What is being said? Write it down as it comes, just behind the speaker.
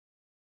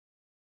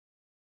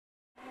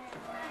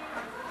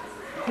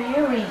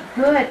Very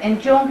good.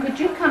 And Joan, could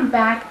you come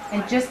back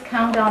and just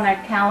count on our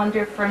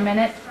calendar for a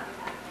minute?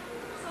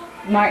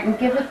 Martin,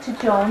 give it to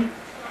Joan.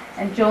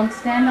 And Joan,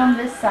 stand on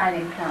this side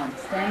and count.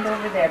 Stand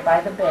over there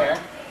by the bear.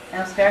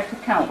 Now start to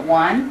count.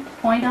 1,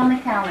 point on the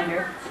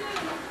calendar.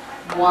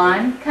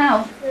 1,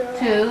 count.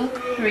 2,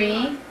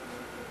 3,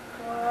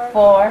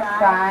 4,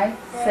 5,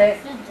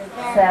 6,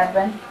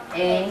 7,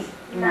 8,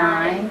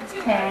 9,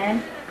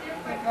 10,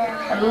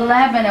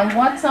 11. And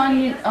what's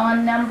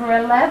on number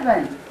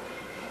 11?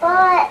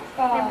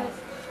 Birthday.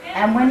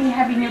 And when are you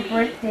having your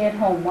birthday at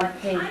home?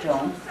 What day,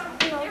 Joan?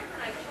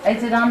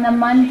 Is it on the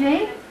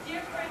Monday?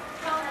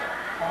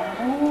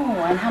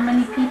 Oh, and how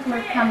many people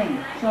are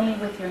coming? Show me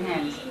with your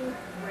hands.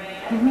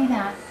 Give me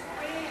that.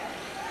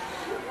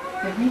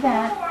 Give me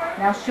that.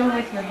 Now show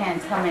with your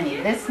hands how many.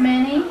 This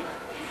many?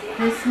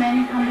 This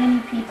many? How many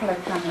people are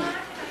coming?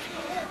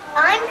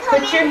 I'm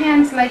coming. Put your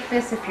hands like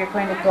this if you're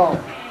going to go.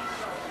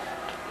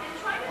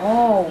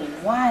 Oh,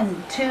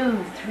 1,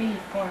 2, 3,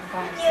 4,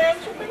 5,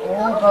 6.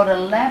 Oh, about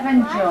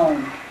 11,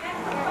 Joan.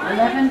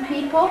 11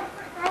 people?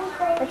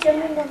 But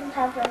Joan doesn't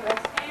have the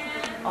list.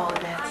 Oh,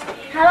 that's...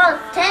 How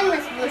about 10,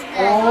 Miss Brewster?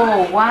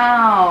 Oh,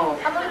 wow.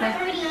 How about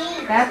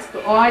 38? That's...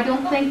 Oh, I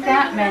don't think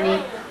that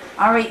many.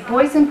 All right,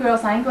 boys and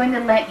girls, I'm going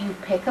to let you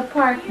pick a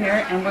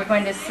partner, and we're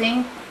going to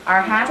sing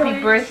our happy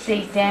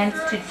birthday dance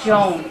to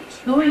Joan.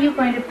 Who are you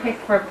going to pick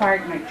for a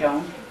partner,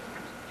 Joan?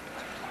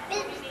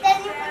 Then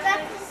you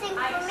forgot to sing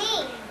for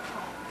me.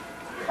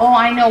 Oh,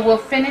 I know. We'll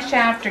finish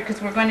after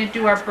because we're going to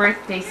do our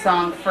birthday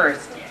song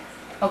first.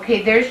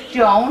 Okay, there's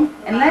Joan.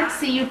 And let's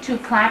see you two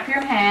clap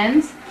your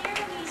hands,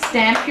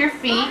 stamp your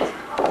feet,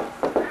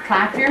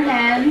 clap your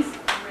hands,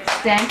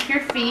 stamp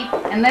your feet,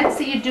 and let's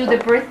see you do the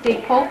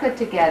birthday polka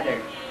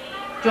together.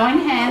 Join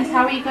hands.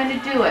 How are you going to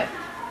do it?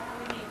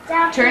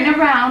 Turn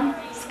around,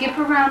 skip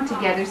around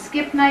together,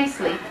 skip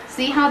nicely.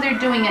 See how they're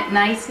doing it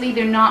nicely?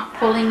 They're not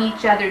pulling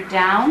each other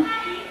down.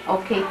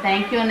 Okay,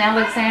 thank you. And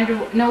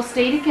Alexandra, no,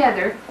 stay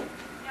together.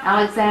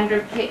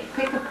 Alexandra,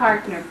 pick a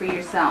partner for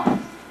yourself.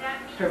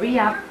 Hurry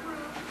up.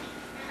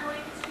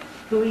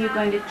 Who are you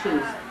going to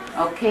choose?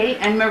 Okay,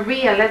 and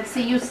Maria, let's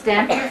see you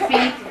stamp your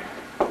feet,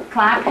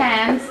 clap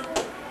hands,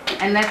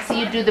 and let's see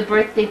you do the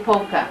birthday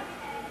polka.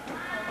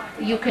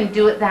 You can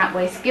do it that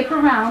way. Skip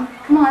around.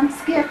 Come on,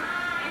 skip.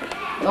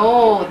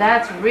 Oh,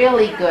 that's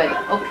really good.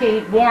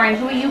 Okay, Warren,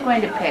 who are you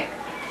going to pick?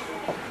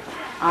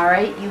 All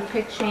right, you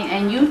pick Shane.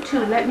 And you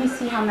too, let me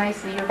see how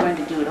nicely you're going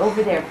to do it.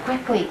 Over there,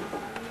 quickly.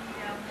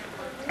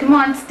 Come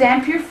on,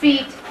 stamp your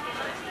feet,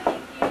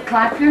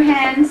 clap your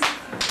hands,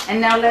 and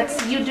now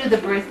let's you do the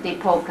birthday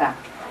polka.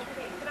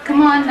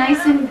 Come on,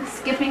 nice and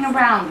skipping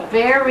around.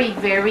 Very,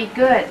 very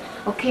good.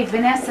 Okay,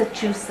 Vanessa,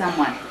 choose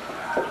someone.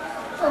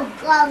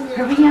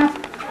 Hurry up.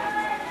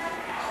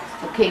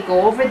 Okay,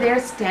 go over there,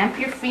 stamp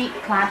your feet,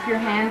 clap your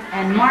hands,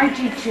 and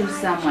Margie, choose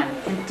someone.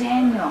 And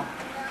Daniel,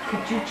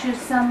 could you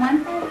choose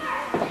someone?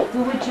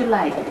 Who would you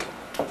like?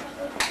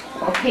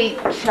 Okay,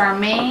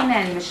 Charmaine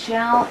and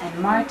Michelle and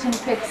Martin,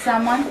 pick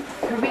someone.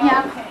 Hurry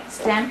up,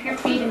 stamp your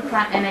feet and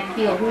clap. And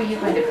Akil, who are you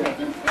going to pick?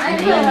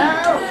 And Amy.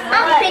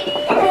 I'll pick.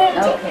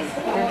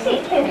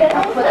 Okay,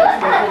 I'll put it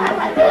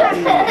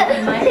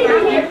my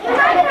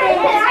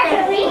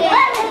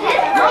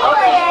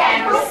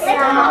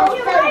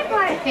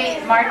Okay,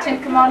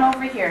 Martin, come on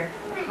over here.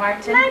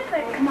 Martin,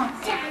 come on.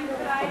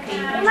 Okay,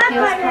 you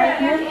Akil's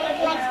partner?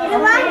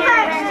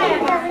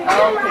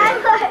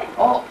 Okay.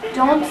 Oh,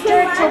 don't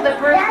start till the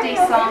birthday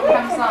song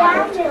comes on.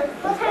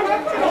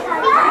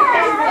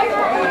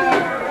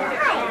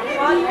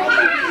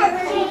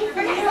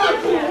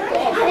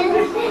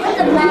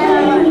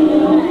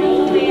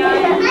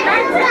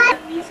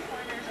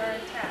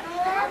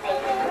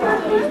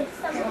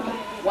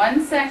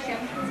 One second.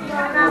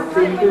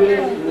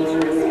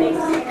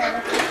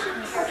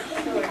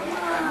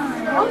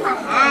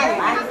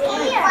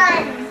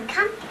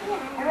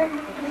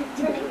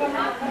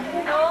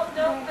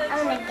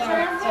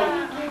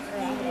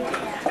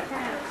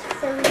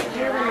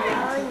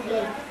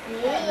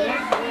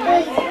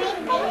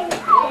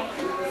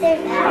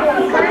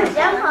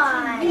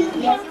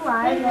 Yes, you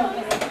are.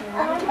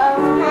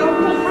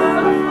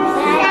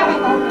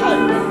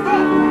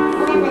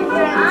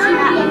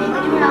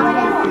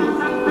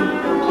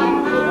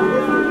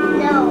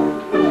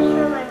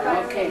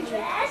 Okay.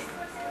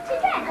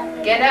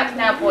 Get up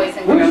now, boys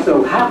and We're girls.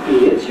 so happy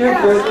it's your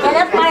birthday. Get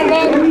up, Marvin.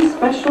 It's a very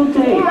special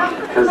day,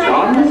 because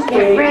on this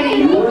day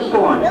you were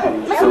born.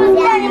 So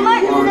Daddy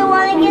Martin doesn't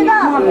want to get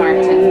up. Come on,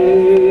 Martin.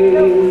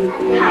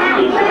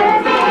 Happy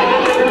birthday.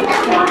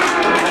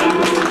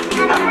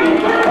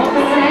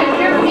 Stamp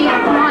your feet.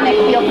 Come on,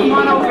 Akil. Come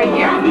on over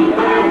here.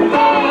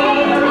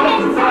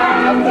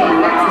 Okay,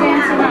 let's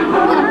dance around.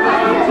 Come on.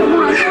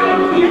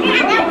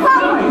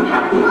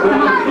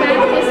 Back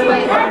this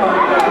way.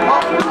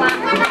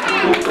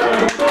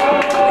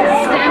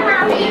 Stamp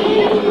your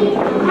feet.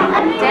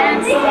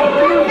 Dance.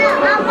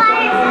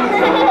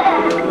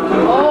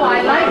 Oh,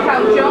 I like how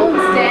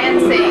Joan's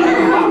dancing.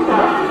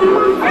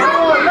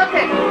 Oh, look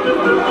at.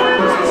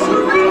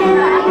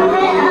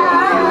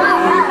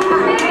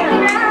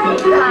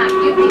 Clap.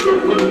 You can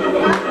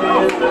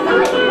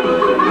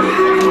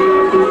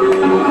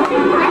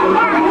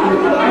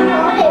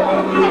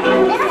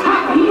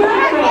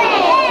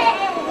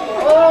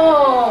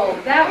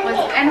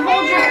And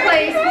hold your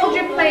place, hold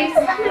your place.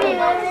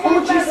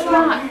 Hold your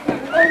spot.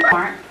 Who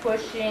aren't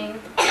pushing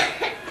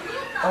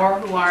or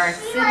who are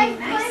sitting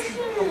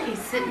nicely. Okay,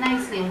 sit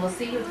nicely and we'll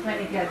see you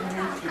when you get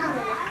an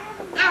instrument.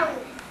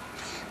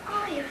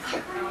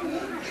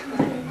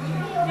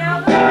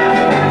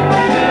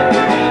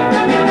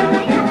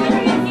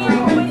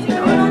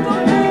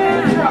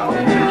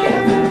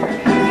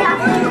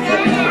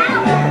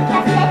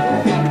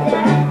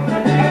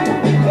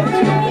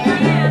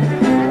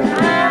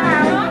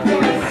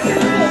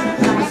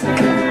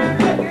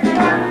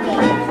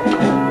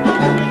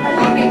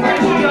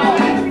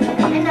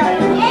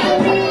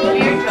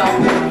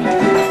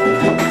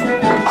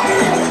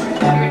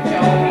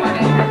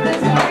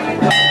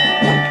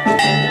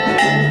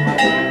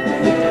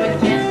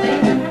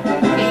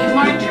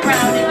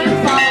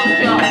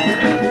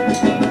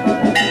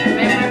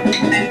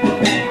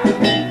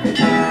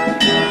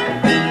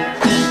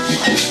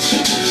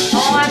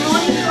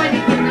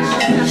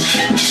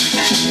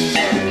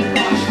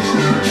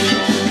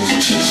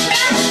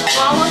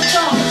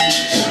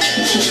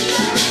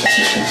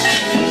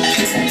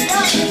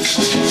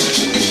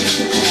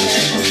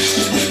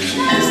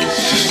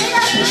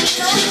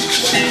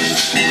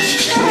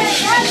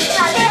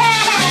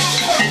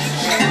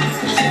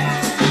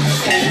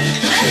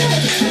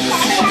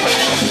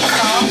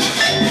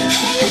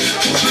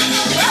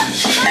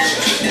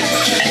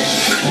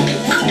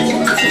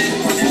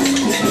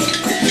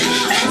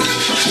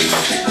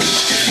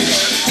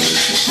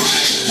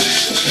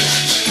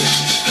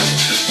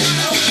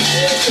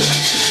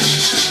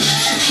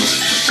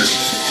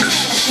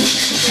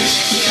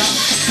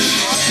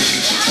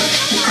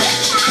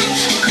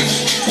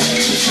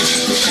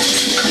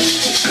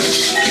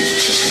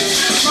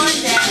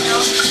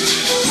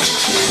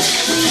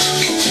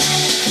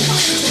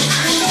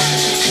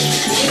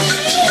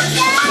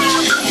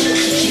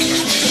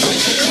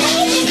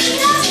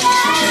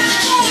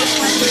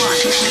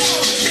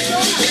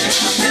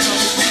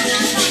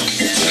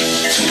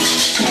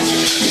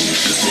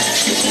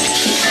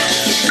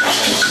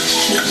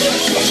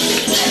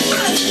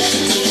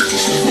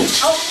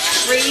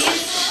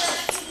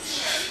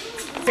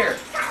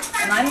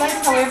 And I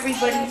like how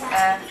everybody's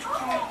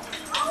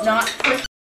not